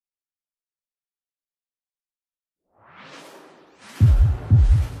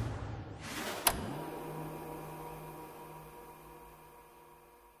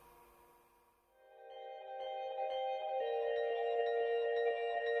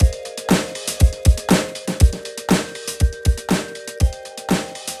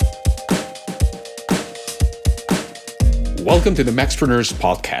Welcome to the Mexpreneurs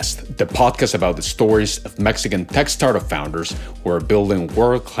Podcast, the podcast about the stories of Mexican tech startup founders who are building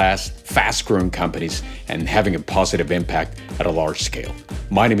world-class, fast-growing companies and having a positive impact at a large scale.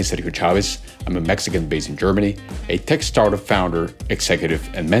 My name is Sergio Chavez. I'm a Mexican based in Germany, a tech startup founder, executive,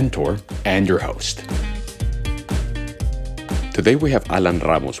 and mentor, and your host. Today we have Alan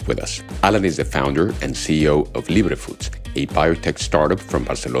Ramos with us. Alan is the founder and CEO of Libre, a BioTech startup from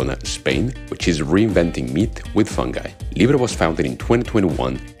Barcelona, Spain, which is reinventing meat with fungi. Libre was founded in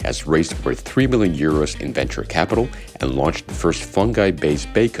 2021, has raised over 3 million euros in venture capital, and launched the first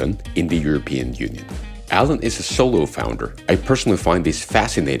fungi-based bacon in the European Union. Alan is a solo founder. I personally find this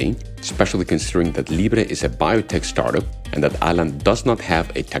fascinating, especially considering that Libre is a biotech startup and that Alan does not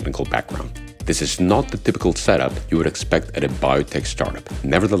have a technical background. This is not the typical setup you would expect at a biotech startup.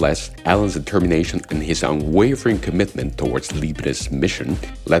 Nevertheless, Alan's determination and his unwavering commitment towards Libre's mission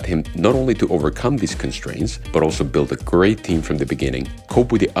led him not only to overcome these constraints, but also build a great team from the beginning,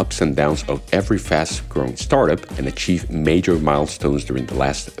 cope with the ups and downs of every fast-growing startup, and achieve major milestones during the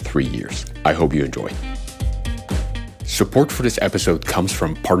last 3 years. I hope you enjoy. Support for this episode comes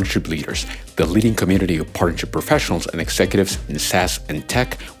from Partnership Leaders, the leading community of partnership professionals and executives in SaaS and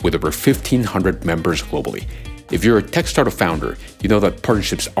tech with over 1,500 members globally. If you're a tech startup founder, you know that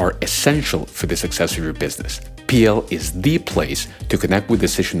partnerships are essential for the success of your business. PL is the place to connect with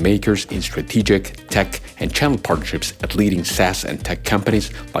decision makers in strategic, tech, and channel partnerships at leading SaaS and tech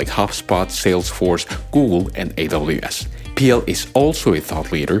companies like HubSpot, Salesforce, Google, and AWS. PL is also a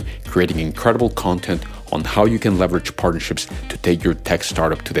thought leader, creating incredible content on how you can leverage partnerships to take your tech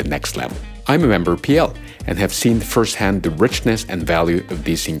startup to the next level. I'm a member of PL and have seen firsthand the richness and value of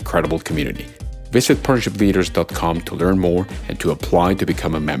this incredible community. Visit partnershipleaders.com to learn more and to apply to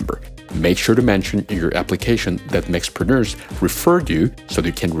become a member. Make sure to mention in your application that Mexpreneurs referred you so that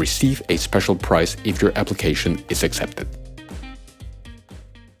you can receive a special price if your application is accepted.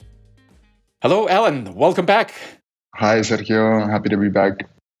 Hello, Alan. Welcome back. Hi, Sergio. Happy to be back.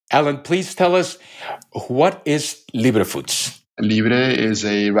 Alan, please tell us, what is Libre Foods? Libre is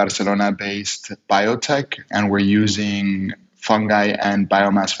a Barcelona-based biotech, and we're using fungi and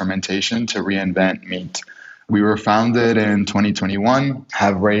biomass fermentation to reinvent meat. We were founded in 2021,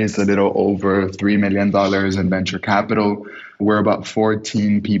 have raised a little over $3 million in venture capital. We're about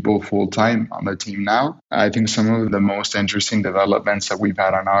 14 people full-time on the team now. I think some of the most interesting developments that we've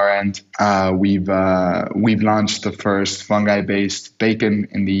had on our end, we've launched the first fungi-based bacon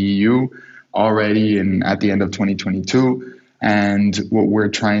in the EU already at the end of 2022. And what we're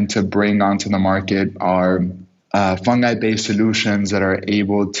trying to bring onto the market are fungi-based solutions that are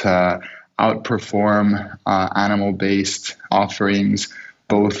able to outperform animal-based offerings,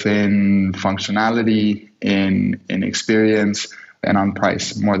 both in functionality, in experience, and on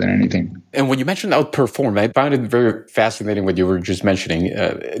price more than anything. And when you mentioned outperform, I found it very fascinating what you were just mentioning,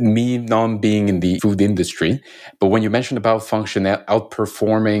 me not being in the food industry. But when you mentioned about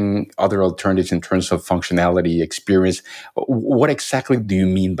outperforming other alternatives in terms of functionality, experience, what exactly do you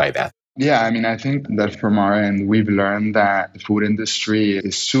mean by that? Yeah, I mean, I think that from our end, we've learned that the food industry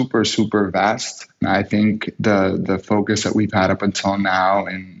is super, super vast. I think the focus that we've had up until now,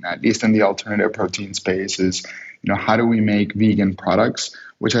 and at least in the alternative protein space, is, how do we make vegan products,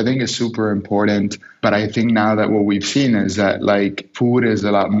 which I think is super important. But I think now that what we've seen is that food is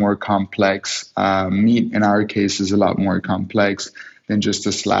a lot more complex. Meat, in our case, is a lot more complex than just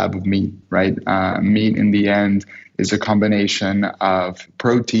a slab of meat, right? Meat, in the end, is a combination of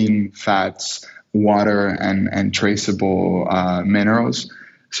protein, fats, water, and traceable minerals.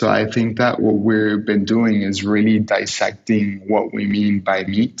 So I think that what we've been doing is really dissecting what we mean by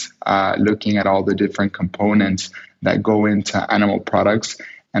meat, looking at all the different components that go into animal products,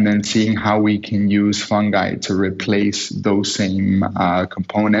 and then seeing how we can use fungi to replace those same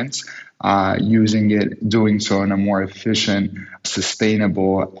components, doing so in a more efficient,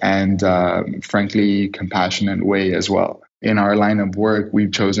 sustainable, and frankly, compassionate way as well. In our line of work,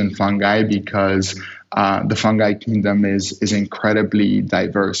 we've chosen fungi because the fungi kingdom is incredibly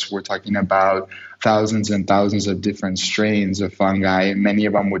diverse. We're talking about thousands and thousands of different strains of fungi, many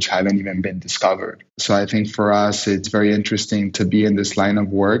of them which haven't even been discovered. So I think for us, it's very interesting to be in this line of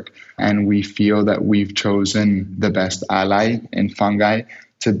work, and we feel that we've chosen the best ally in fungi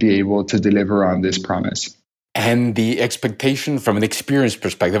to be able to deliver on this promise. And the expectation from an experience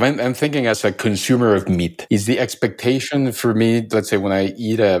perspective, I'm thinking as a consumer of meat, is the expectation for me, let's say when I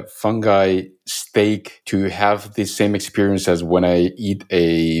eat a fungi steak, to have the same experience as when I eat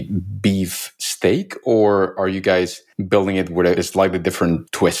a beef steak? Or are you guys building it with a slightly different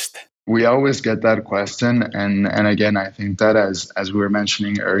twist? We always get that question. And again, I think that as we were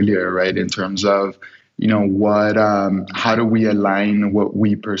mentioning earlier, right, in terms of, how do we align what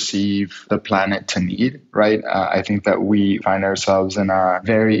we perceive the planet to need, right? I think that we find ourselves in a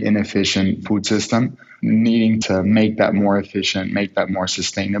very inefficient food system, needing to make that more efficient, make that more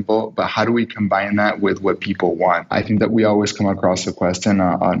sustainable. But how do we combine that with what people want? I think that we always come across the question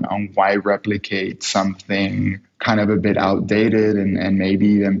on why replicate something kind of a bit outdated and maybe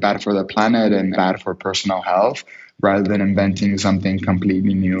even bad for the planet and bad for personal health, rather than inventing something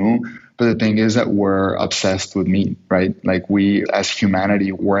completely new. But the thing is that we're obsessed with meat, right? Like we, as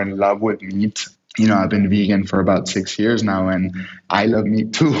humanity, we're in love with meat. I've been vegan for about 6 years now, and I love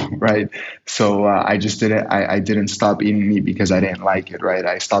meat too, right? So I didn't stop eating meat because I didn't like it, right?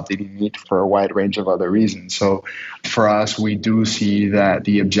 I stopped eating meat for a wide range of other reasons. So for us, we do see that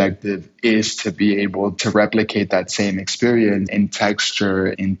the objective is to be able to replicate that same experience in texture,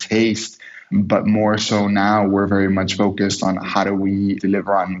 in taste. But more so now, we're very much focused on how do we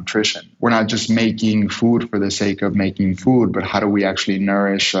deliver on nutrition. We're not just making food for the sake of making food, but how do we actually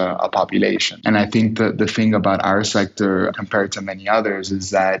nourish a population? And I think that the thing about our sector compared to many others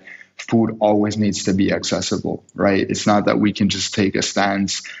is that food always needs to be accessible, right? It's not that we can just take a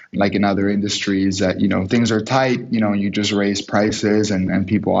stance like in other industries that, things are tight, you just raise prices and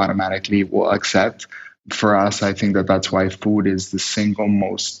people automatically will accept. For us, I think that that's why food is the single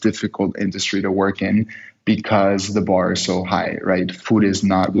most difficult industry to work in, because the bar is so high, right? Food is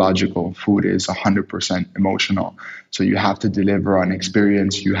not logical. Food is 100% emotional. So you have to deliver on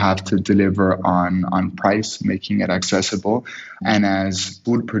experience. You have to deliver on price, making it accessible. And as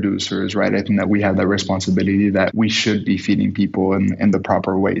food producers, right, I think that we have that responsibility that we should be feeding people in the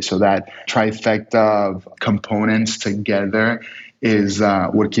proper way. So that trifecta of components together is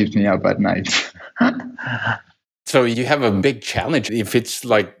what keeps me up at night. So you have a big challenge if it's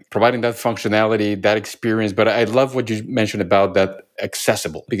like providing that functionality, that experience. But I love what you mentioned about that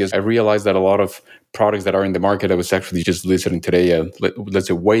accessible, because I realized that a lot of products that are in the market, I was actually just listening today, let's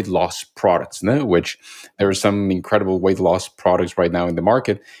say weight loss products, no? Which there are some incredible weight loss products right now in the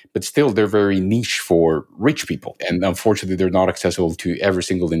market, but still they're very niche for rich people. And unfortunately, they're not accessible to every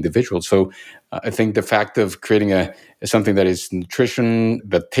single individual. So I think the fact of creating something that is nutrition,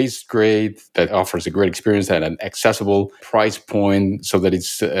 that tastes great, that offers a great experience at an accessible price point so that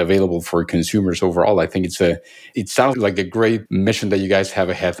it's available for consumers overall, I think it sounds like a great mission that you guys have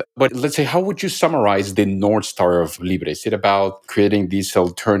ahead. But let's say, how would you summarize the North Star of Libre? Is it about creating these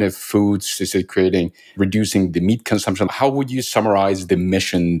alternative foods? Is it reducing the meat consumption? How would you summarize the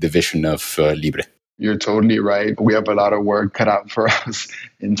mission, the vision of Libre? You're totally right. We have a lot of work cut out for us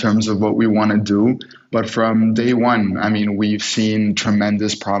in terms of what we want to do. But from day one, we've seen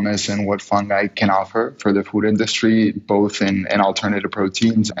tremendous promise in what fungi can offer for the food industry, both in alternative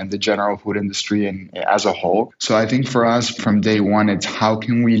proteins and the general food industry as a whole. So I think for us from day one, it's how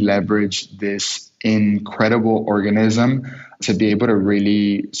can we leverage this incredible organism to be able to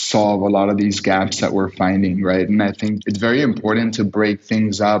really solve a lot of these gaps that we're finding, right? And I think it's very important to break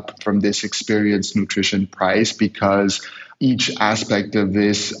things up from this experience nutrition price, because each aspect of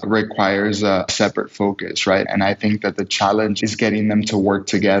this requires a separate focus, right? And I think that the challenge is getting them to work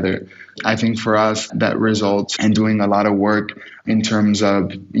together. I think for us, that results in doing a lot of work in terms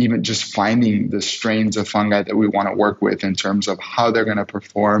of even just finding the strains of fungi that we want to work with, in terms of how they're going to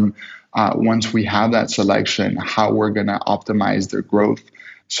perform once we have that selection, how we're going to optimize their growth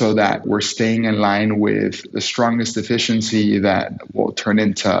so that we're staying in line with the strongest efficiency that will turn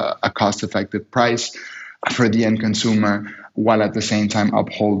into a cost-effective price for the end consumer, while at the same time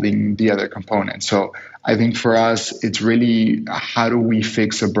upholding the other components. So I think for us, it's really how do we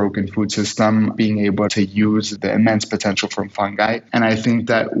fix a broken food system, being able to use the immense potential from fungi. And I think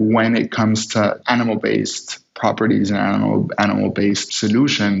that when it comes to animal-based properties and animal-based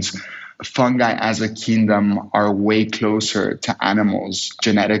solutions, fungi as a kingdom are way closer to animals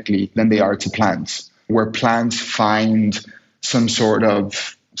genetically than they are to plants, where plants find some sort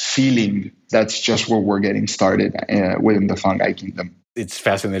of ceiling. That's just where we're getting started within the fungi kingdom. It's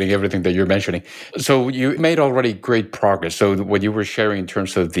fascinating, everything that you're mentioning. So you made already great progress. So what you were sharing in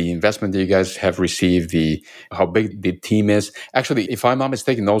terms of the investment that you guys have received, how big the team is. Actually, if I'm not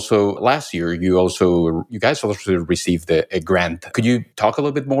mistaken, also last year, you guys also received a grant. Could you talk a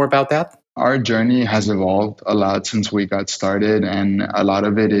little bit more about that? Our journey has evolved a lot since we got started, and a lot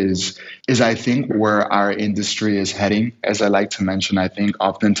of it is I think where our industry is heading. As I like to mention, I think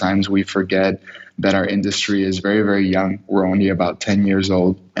oftentimes we forget that our industry is very, very young. We're only about 10 years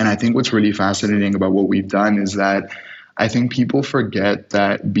old. And I think what's really fascinating about what we've done is that I think people forget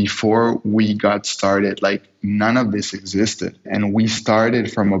that before we got started, like none of this existed. And we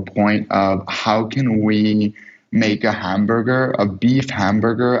started from a point of how can we make a beef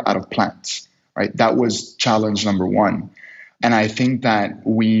hamburger out of plants, right? That was challenge number one. And I think that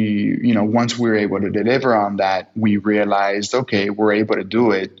once we were able to deliver on that, we realized, okay, we're able to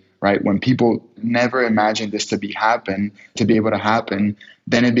do it, right? When people never imagined this to be able to happen,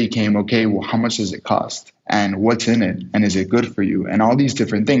 then it became, okay, well, how much does it cost? And what's in it? And is it good for you? And all these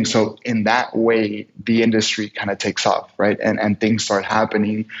different things. So in that way, the industry kind of takes off, right? And things start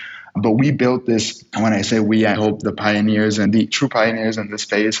happening. But we built this, and when I say we, I hope the pioneers and the true pioneers in the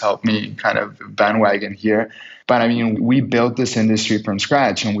space help me kind of bandwagon here. But I mean, we built this industry from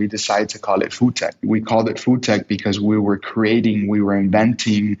scratch and we decided to call it food tech. We called it food tech because we were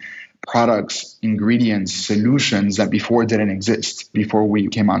inventing products, ingredients, solutions that before didn't exist before we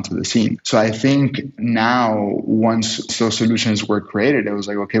came onto the scene. So I think now, once those solutions were created, it was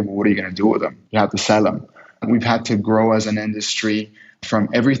like, okay, well, what are you going to do with them? You have to sell them. We've had to grow as an industry from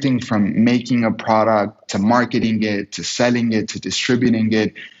everything from making a product to marketing it, to selling it, to distributing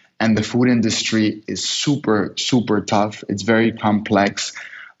it. And the food industry is super, super tough. It's very complex.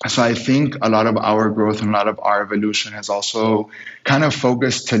 So I think a lot of our growth and a lot of our evolution has also kind of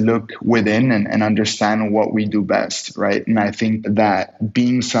focused to look within and understand what we do best, right? And I think that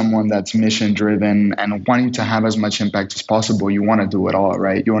being someone that's mission driven and wanting to have as much impact as possible, you want to do it all,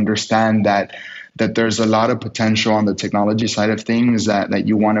 right? You understand that there's a lot of potential on the technology side of things, that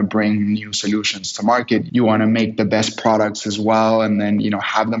you want to bring new solutions to market. You want to make the best products as well, and then,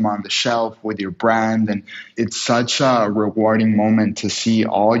 have them on the shelf with your brand. And it's such a rewarding moment to see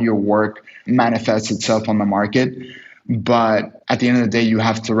all your work manifest itself on the market. But at the end of the day, you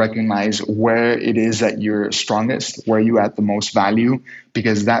have to recognize where it is that you're strongest, where you add the most value,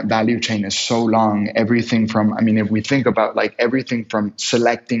 because that value chain is so long. Everything from, if we think about like everything from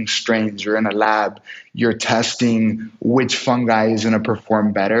selecting strains, you're in a lab, you're testing which fungi is going to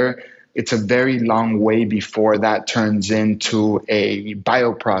perform better. It's a very long way before that turns into a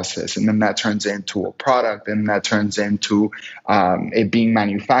bioprocess, and then that turns into a product, and that turns into it being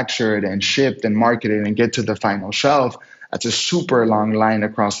manufactured and shipped and marketed and get to the final shelf. That's a super long line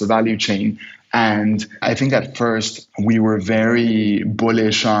across the value chain. And I think at first we were very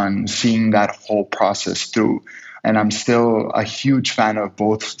bullish on seeing that whole process through. And I'm still a huge fan of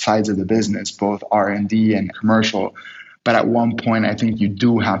both sides of the business, both R&D and commercial. But at one point, I think you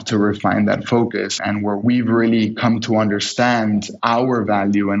do have to refine that focus. And where we've really come to understand our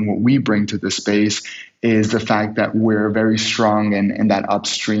value and what we bring to the space is the fact that we're very strong in that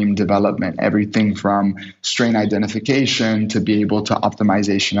upstream development, everything from strain identification to be able to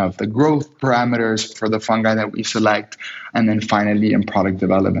optimization of the growth parameters for the fungi that we select, and then finally in product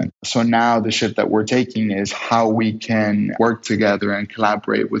development. So now the shift that we're taking is how we can work together and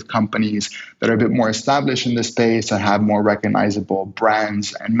collaborate with companies that are a bit more established in the space, that have more recognizable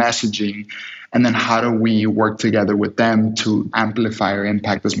brands and messaging. And then how do we work together with them to amplify our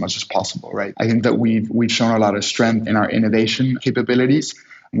impact as much as possible, right? I think that we've shown a lot of strength in our innovation capabilities.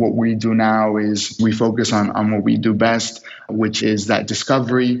 What we do now is we focus on what we do best, which is that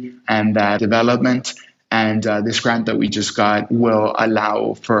discovery and that development. And this grant that we just got will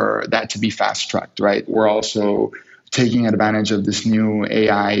allow for that to be fast-tracked, right? We're also taking advantage of this new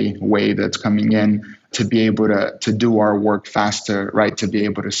AI wave that's coming in to be able to do our work faster, right? To be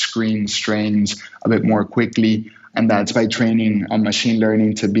able to screen strains a bit more quickly. And that's by training on machine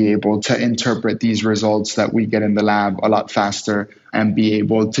learning to be able to interpret these results that we get in the lab a lot faster and be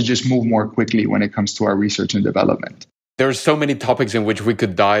able to just move more quickly when it comes to our research and development. There's so many topics in which we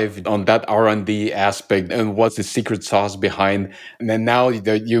could dive on that R&D aspect and what's the secret sauce behind. And then now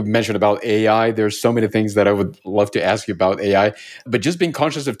that you mentioned about AI, there's so many things that I would love to ask you about AI. But just being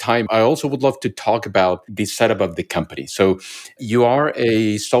conscious of time, I also would love to talk about the setup of the company. So you are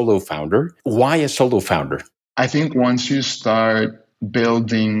a solo founder. Why a solo founder? I think once you start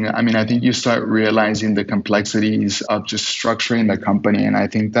building, I think you start realizing the complexities of just structuring the company. And I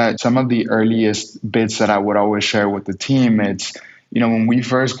think that some of the earliest bits that I would always share with the team, it's, when we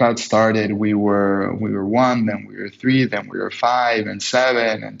first got started, we were 1, then we were 3, then we were 5 and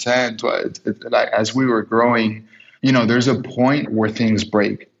 7 and 10, 12. Like, as we were growing, there's a point where things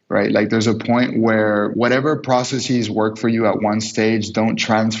break. Right? Like there's a point where whatever processes work for you at one stage don't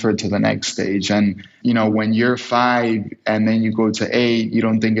transfer to the next stage. And, when you're 5 and then you go to 8, you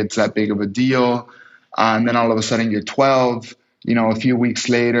don't think it's that big of a deal. And then all of a sudden you're 12, a few weeks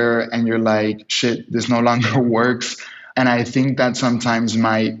later, and you're like, shit, this no longer works. And I think that sometimes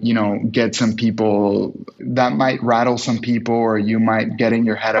might, get some people, that might rattle some people, or you might get in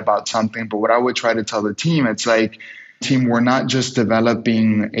your head about something. But what I would try to tell the team, it's like, team, we're not just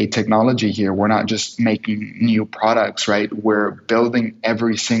developing a technology here. We're not just making new products, right? We're building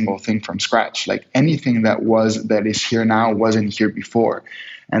every single thing from scratch. Like anything that is here now wasn't here before.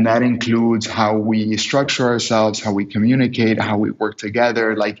 And that includes how we structure ourselves, how we communicate, how we work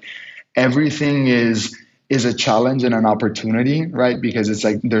together. Like everything is a challenge and an opportunity, right? Because it's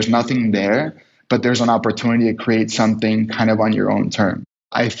like there's nothing there, but there's an opportunity to create something kind of on your own terms.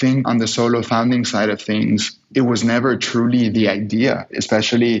 I think on the solo founding side of things, it was never truly the idea,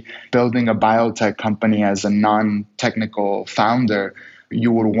 especially building a biotech company as a non-technical founder.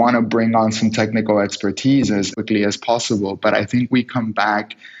 You would want to bring on some technical expertise as quickly as possible. But I think we come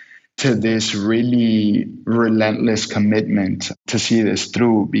back to this really relentless commitment to see this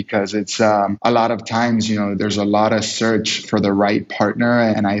through, because it's a lot of times, there's a lot of search for the right partner.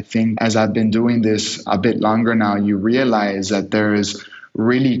 And I think as I've been doing this a bit longer now, you realize that there's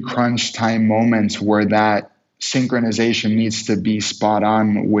really crunch time moments where that synchronization needs to be spot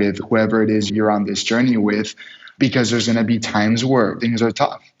on with whoever it is you're on this journey with, because there's going to be times where things are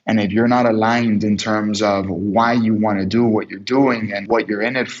tough. And if you're not aligned in terms of why you want to do what you're doing and what you're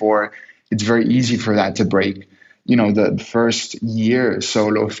in it for, it's very easy for that to break. The first year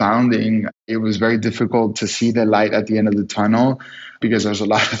solo founding, it was very difficult to see the light at the end of the tunnel because there's a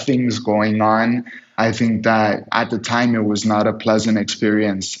lot of things going on. I think that at the time, it was not a pleasant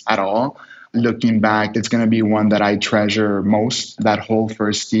experience at all. Looking back, it's going to be one that I treasure most, that whole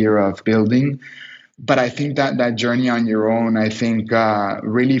first year of building. But I think that journey on your own, I think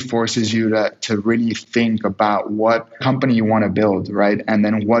really forces you to really think about what company you want to build, right? And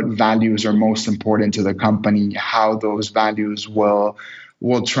then what values are most important to the company, how those values will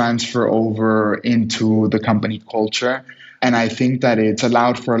transfer over into the company culture. And I think that it's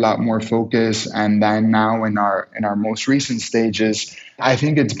allowed for a lot more focus. And then now in our most recent stages, I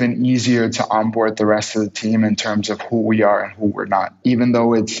think it's been easier to onboard the rest of the team in terms of who we are and who we're not. Even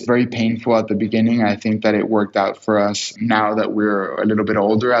though it's very painful at the beginning, I think that it worked out for us now that we're a little bit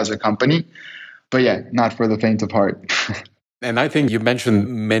older as a company. But yeah, not for the faint of heart. And I think you mentioned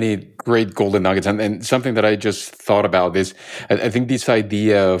many great golden nuggets. And something that I just thought about is, I think this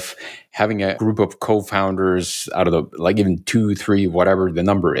idea of having a group of co-founders out of even 2, 3, whatever the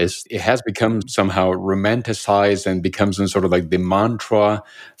number is, it has become somehow romanticized and becomes sort of like the mantra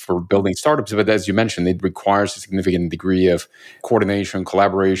for building startups. But as you mentioned, it requires a significant degree of coordination,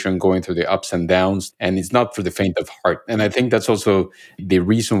 collaboration, going through the ups and downs. And it's not for the faint of heart. And I think that's also the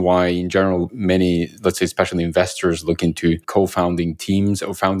reason why, in general, many, let's say, especially investors look into co-founding teams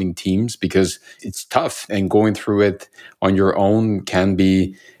or founding teams, because it's tough, and going through it on your own can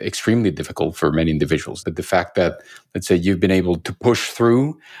be extremely difficult for many individuals. But the fact that, let's say, you've been able to push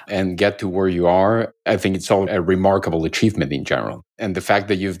through and get to where you are, I think it's all a remarkable achievement in general. And the fact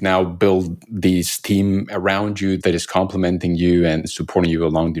that you've now built this team around you that is complementing you and supporting you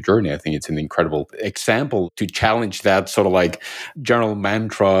along the journey, I think it's an incredible example to challenge that sort of like general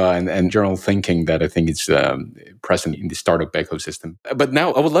mantra and general thinking that I think is present in the startup ecosystem. But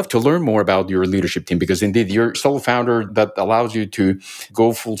now I would love to learn more about your leadership team, because indeed you're a sole founder that allows you to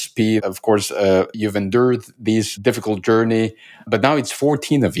go full speed. Of course, you've endured this difficult journey, but now it's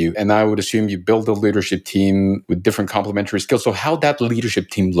 14 of you. And I would assume you build a leadership team with different complementary skills. So how that leadership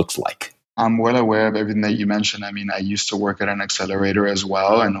team looks like? I'm well aware of everything that you mentioned. I mean, I used to work at an accelerator as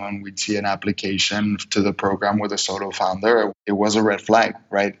well. And when we'd see an application to the program with a solo founder, it was a red flag,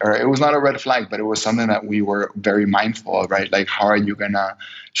 right? Or it was not a red flag, but it was something that we were very mindful of, right? Like, how are you going to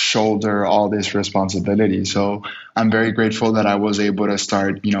shoulder all this responsibility? So I'm very grateful that I was able to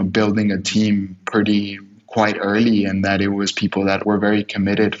start, building a team quite early, and that it was people that were very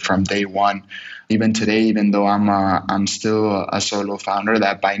committed from day one. Even today, even though I'm still a solo founder,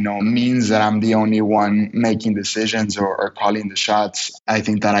 that by no means that I'm the only one making decisions or calling the shots. I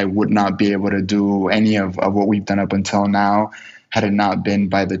think that I would not be able to do any of what we've done up until now had it not been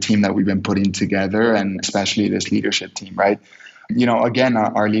by the team that we've been putting together, and especially this leadership team, right? Again,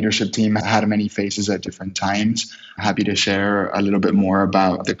 our leadership team had many faces at different times. Happy to share a little bit more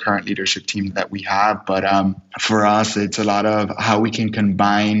about the current leadership team that we have. But for us, it's a lot of how we can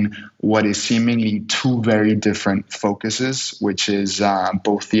combine what is seemingly two very different focuses, which is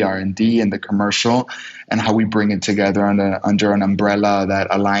both the R&D and the commercial, and how we bring it together under an umbrella that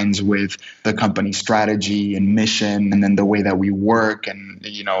aligns with the company strategy and mission, and then the way that we work, and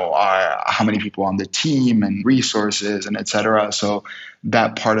how many people on the team and resources and et cetera. So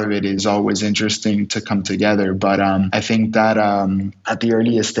that part of it is always interesting to come together. But I think that at the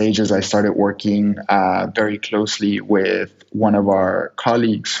earliest stages, I started working very closely with one of our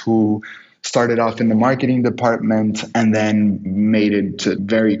colleagues who started off in the marketing department and then made it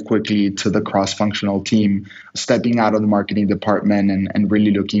very quickly to the cross-functional team, stepping out of the marketing department and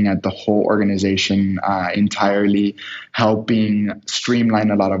really looking at the whole organization entirely, helping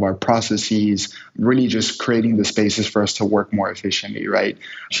streamline a lot of our processes, really just creating the spaces for us to work more efficiently, right?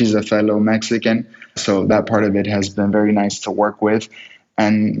 She's a fellow Mexican, so that part of it has been very nice to work with.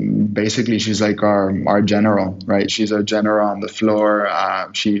 And basically, she's like our general, right? She's our general on the floor.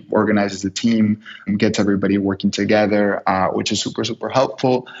 She organizes the team, gets everybody working together, which is super, super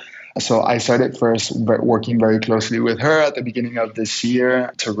helpful. So I started first working very closely with her at the beginning of this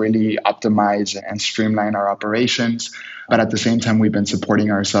year to really optimize and streamline our operations. But at the same time, we've been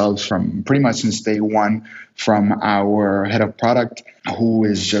supporting ourselves from pretty much since day one from our head of product, who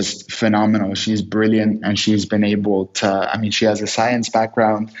is just phenomenal. She's brilliant, and she's been able to, I mean, she has a science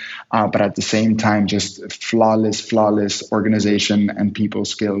background, but at the same time, just flawless organization and people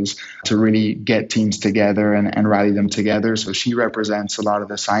skills to really get teams together and rally them together. So she represents a lot of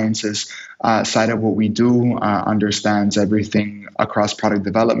the sciences side of what we do, understands everything across product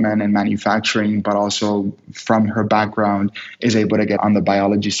development and manufacturing, but also from her background is able to get on the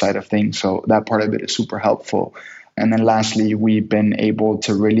biology side of things. So that part of it is super helpful. And then lastly, we've been able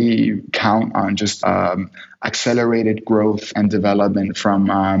to really count on just accelerated growth and development from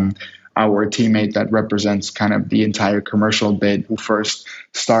our teammate that represents kind of the entire commercial bit, who first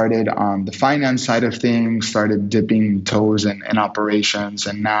started on the finance side of things, started dipping toes in operations,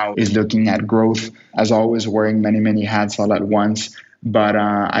 and now is looking at growth, as always, wearing many hats all at once. But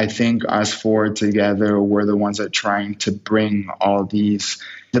I think us four together, we're the ones that are trying to bring all these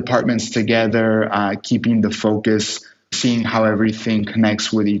departments together, keeping the focus, seeing how everything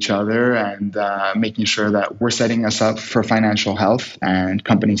connects with each other, and making sure that we're setting us up for financial health and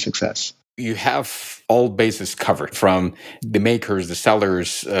company success. You have all bases covered, from the makers, the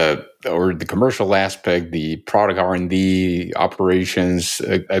sellers, or the commercial aspect, the product R&D, operations.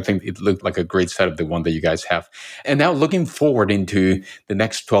 I think it looked like a great setup, the one that you guys have. And now looking forward into the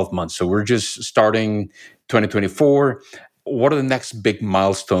next 12 months. So we're just starting 2024. What are the next big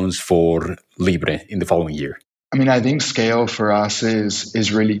milestones for Libre in the following year? I mean, I think scale for us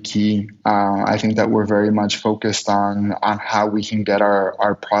is really key. I think that we're very much focused on how we can get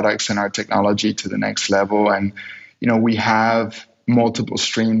our products and our technology to the next level. And, you know, we have multiple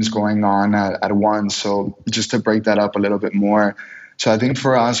streams going on at once. So just to break that up a little bit more. So I think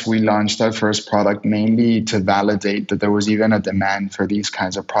for us, we launched our first product mainly to validate that there was even a demand for these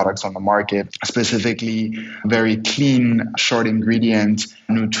kinds of products on the market, specifically very clean, short ingredient,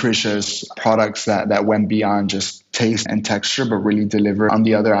 nutritious products that went beyond just taste and texture, but really deliver on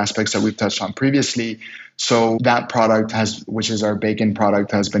the other aspects that we've touched on previously. So that product which is our bacon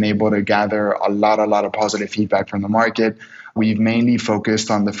product, has been able to gather a lot of positive feedback from the market. We've mainly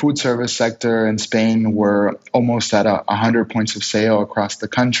focused on the food service sector in Spain. We're almost at 100 points of sale across the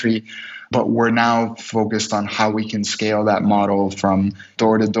country, but we're now focused on how we can scale that model from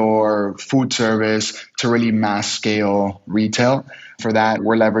door-to-door food service to really mass scale retail. For that,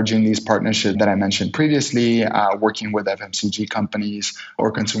 we're leveraging these partnerships that I mentioned previously, working with FMCG companies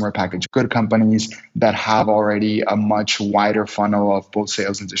or consumer packaged good companies that have already a much wider funnel of both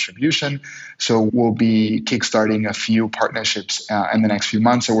sales and distribution. So we'll be kickstarting a few partnerships in the next few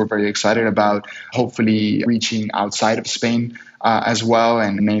months that we're very excited about, hopefully reaching outside of Spain as well,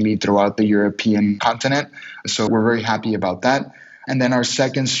 and mainly throughout the European continent. So we're very happy about that. And then our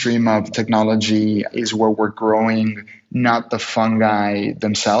second stream of technology is where we're growing not the fungi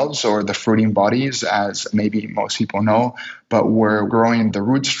themselves or the fruiting bodies, as maybe most people know, but we're growing the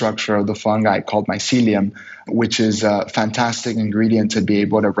root structure of the fungi called mycelium, which is a fantastic ingredient to be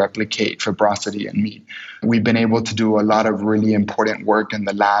able to replicate fibrosity in meat. We've been able to do a lot of really important work in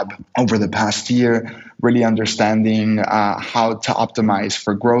the lab over the past year, really understanding how to optimize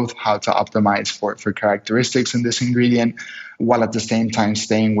for growth, how to optimize for characteristics in this ingredient, while at the same time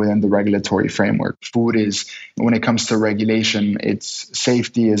staying within the regulatory framework. Food is, when it comes to regulation, its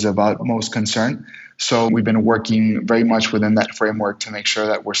safety is of utmost concern. So we've been working very much within that framework to make sure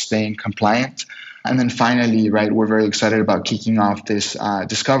that we're staying compliant. And then finally, right, we're very excited about kicking off this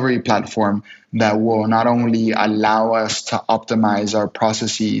discovery platform that will not only allow us to optimize our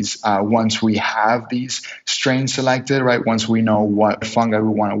processes once we have these strains selected, right, once we know what fungi we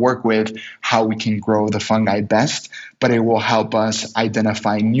want to work with, how we can grow the fungi best, but it will help us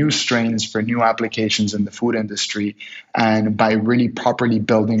identify new strains for new applications in the food industry. And by really properly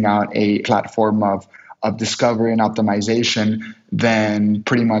building out a platform of discovery and optimization, then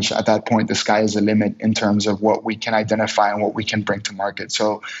pretty much at that point, the sky is the limit in terms of what we can identify and what we can bring to market.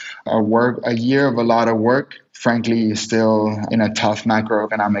 So a year of a lot of work, frankly still in a tough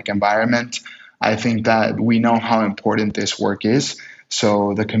macroeconomic environment, I think that we know how important this work is.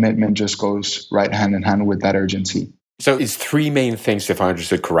 So the commitment just goes right hand in hand with that urgency. So it's three main things, if I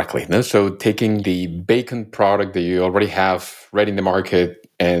understood correctly. No? So taking the bacon product that you already have ready in the market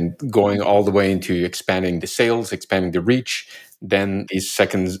and going all the way into expanding the sales, expanding the reach, then the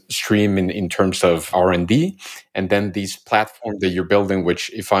second stream in terms of R&D, and then these platforms that you're building,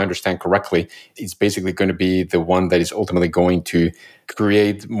 which, if I understand correctly, is basically going to be the one that is ultimately going to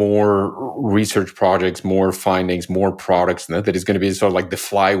create more research projects, more findings, more products, no? That is going to be sort of like the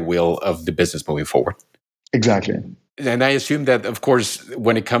flywheel of the business moving forward. Exactly. And I assume that, of course,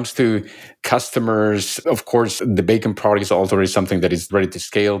 when it comes to customers, of course, the bacon product is already something that is ready to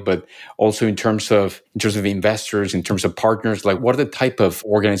scale, but also in terms of investors, in terms of partners, like what are the type of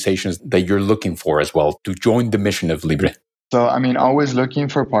organizations that you're looking for as well to join the mission of Libre? So, I mean, always looking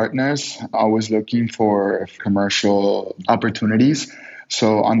for partners, always looking for commercial opportunities.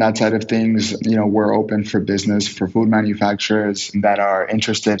 So on that side of things, we're open for business for food manufacturers that are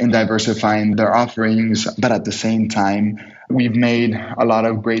interested in diversifying their offerings. But at the same time, we've made a lot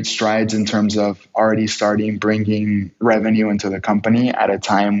of great strides in terms of already starting bringing revenue into the company at a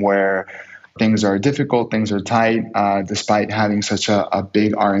time where things are difficult, things are tight. Despite having such a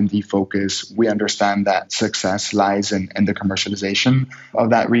big R&D focus, we understand that success lies in the commercialization of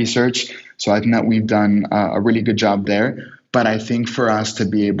that research. So I think that we've done a really good job there. But I think for us to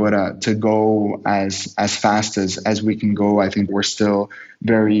be able to go as fast as we can go, I think we're still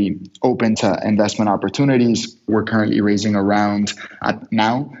very open to investment opportunities. We're currently raising a round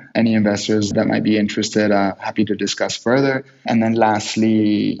now. Any investors that might be interested, happy to discuss further. And then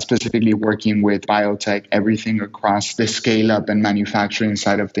lastly, specifically working with BioTech, everything across the scale up and manufacturing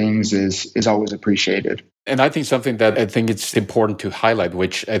side of things is always appreciated. And I think something that I think it's important to highlight,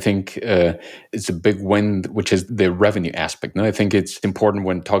 which I think is a big win, which is the revenue aspect. No, I think it's important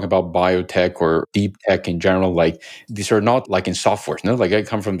when talking about biotech or deep tech in general. Like these are not like in software. No, like I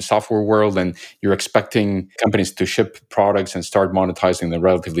come from the software world, and you're expecting companies to ship products and start monetizing in a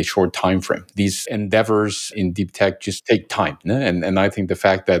relatively short time frame. These endeavors in deep tech just take time. No? And I think the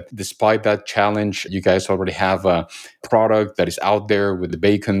fact that despite that challenge, you guys already have a product that is out there with the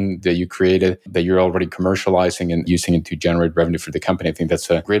bacon that you created, that you're already commercializing and using it to generate revenue for the company. I think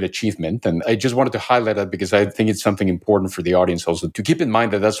that's a great achievement. And I just wanted to highlight that because I think it's something important for the audience also to keep in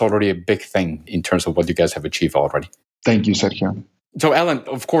mind that that's already a big thing in terms of what you guys have achieved already. Thank you, Sergio. So, Alan,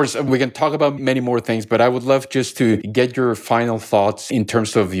 of course, we can talk about many more things, but I would love just to get your final thoughts in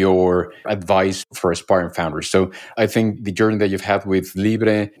terms of your advice for aspiring founders. So I think the journey that you've had with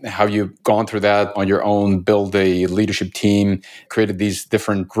Libre, how you've gone through that on your own, build a leadership team, created these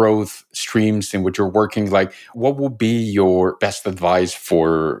different growth streams in which you're working, like what would be your best advice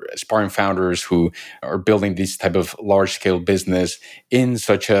for aspiring founders who are building this type of large-scale business in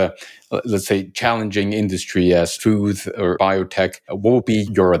such a, let's say, challenging industry as food or biotech? What would be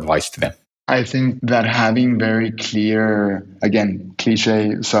your advice to them? I think that having very clear, again,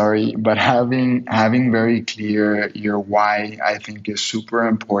 cliche, sorry, but having very clear your why, I think is super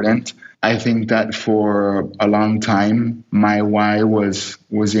important. I think that for a long time, my why was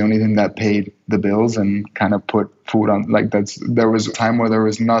the only thing that paid the bills and kind of put food on, there was a time where there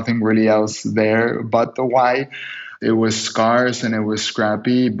was nothing really else there but the why. It was scarce and it was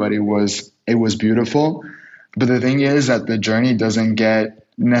scrappy, but it was beautiful. But the thing is that the journey doesn't get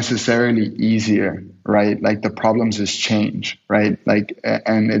necessarily easier, right? Like the problems just change, right?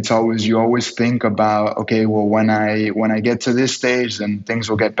 And it's always, you always think about, okay, well, when I get to this stage, then things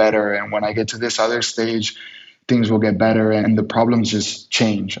will get better. And when I get to this other stage, things will get better. And the problems just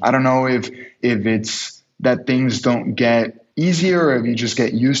change. I don't know if it's that things don't get easier or if you just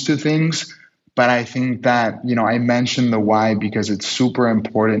get used to things. But I think that, I mentioned the why because it's super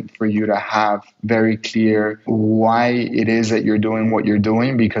important for you to have very clear why it is that you're doing what you're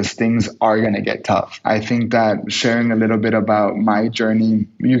doing, because things are going to get tough. I think that sharing a little bit about my journey,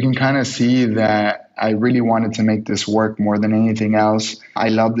 you can kind of see that I really wanted to make this work more than anything else. I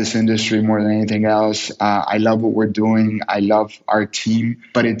love this industry more than anything else. I love what we're doing. I love our team.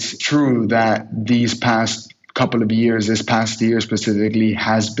 But it's true that these past couple of years, this past year specifically,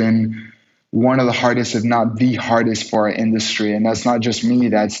 has been one of the hardest, if not the hardest, for our industry. And that's not just me,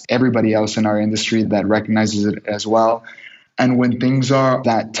 that's everybody else in our industry that recognizes it as well. And when things are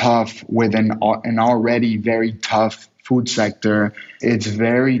that tough with an already very tough food sector, it's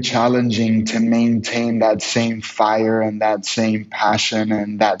very challenging to maintain that same fire and that same passion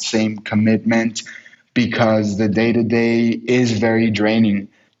and that same commitment, because the day-to-day is very draining.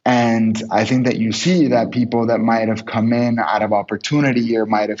 And I think that you see that people that might have come in out of opportunity or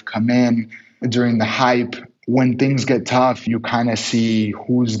might have come in during the hype when things get tough, you kind of see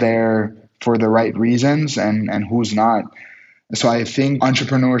who's there for the right reasons and who's not. So I think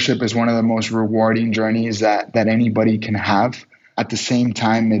entrepreneurship is one of the most rewarding journeys that anybody can have. At the same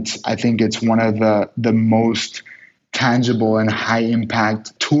time, I think it's one of the most tangible and high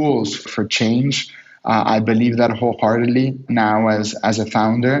impact tools for change. I believe that wholeheartedly now as a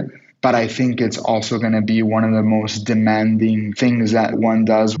founder. But I think it's also going to be one of the most demanding things that one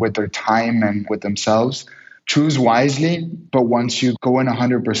does with their time and with themselves. Choose wisely, but once you go in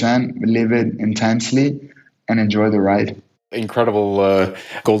 100%, live it intensely and enjoy the ride. Incredible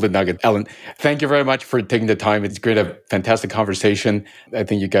golden nugget. Alan, thank you very much for taking the time. It's great, a fantastic conversation. I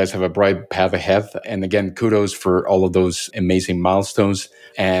think you guys have a bright path ahead. And again, kudos for all of those amazing milestones.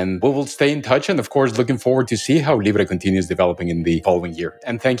 And we will stay in touch. And of course, looking forward to see how Libre continues developing in the following year.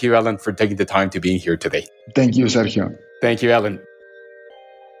 And thank you, Alan, for taking the time to be here today. Thank you, Sergio. Thank you, Alan.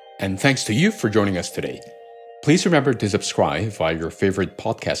 And thanks to you for joining us today. Please remember to subscribe via your favorite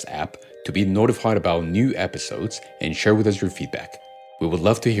podcast app to be notified about new episodes and share with us your feedback. We would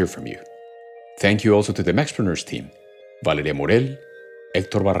love to hear from you. Thank you also to the Maxpreneurs team, Valeria Morel,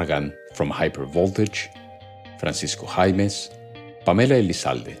 Hector Barragan from Hypervoltage, Francisco Jaimes, Pamela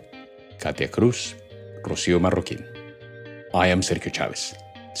Elizalde, Katia Cruz, Rocío Marroquín. I am Sergio Chavez.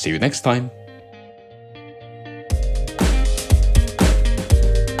 See you next time.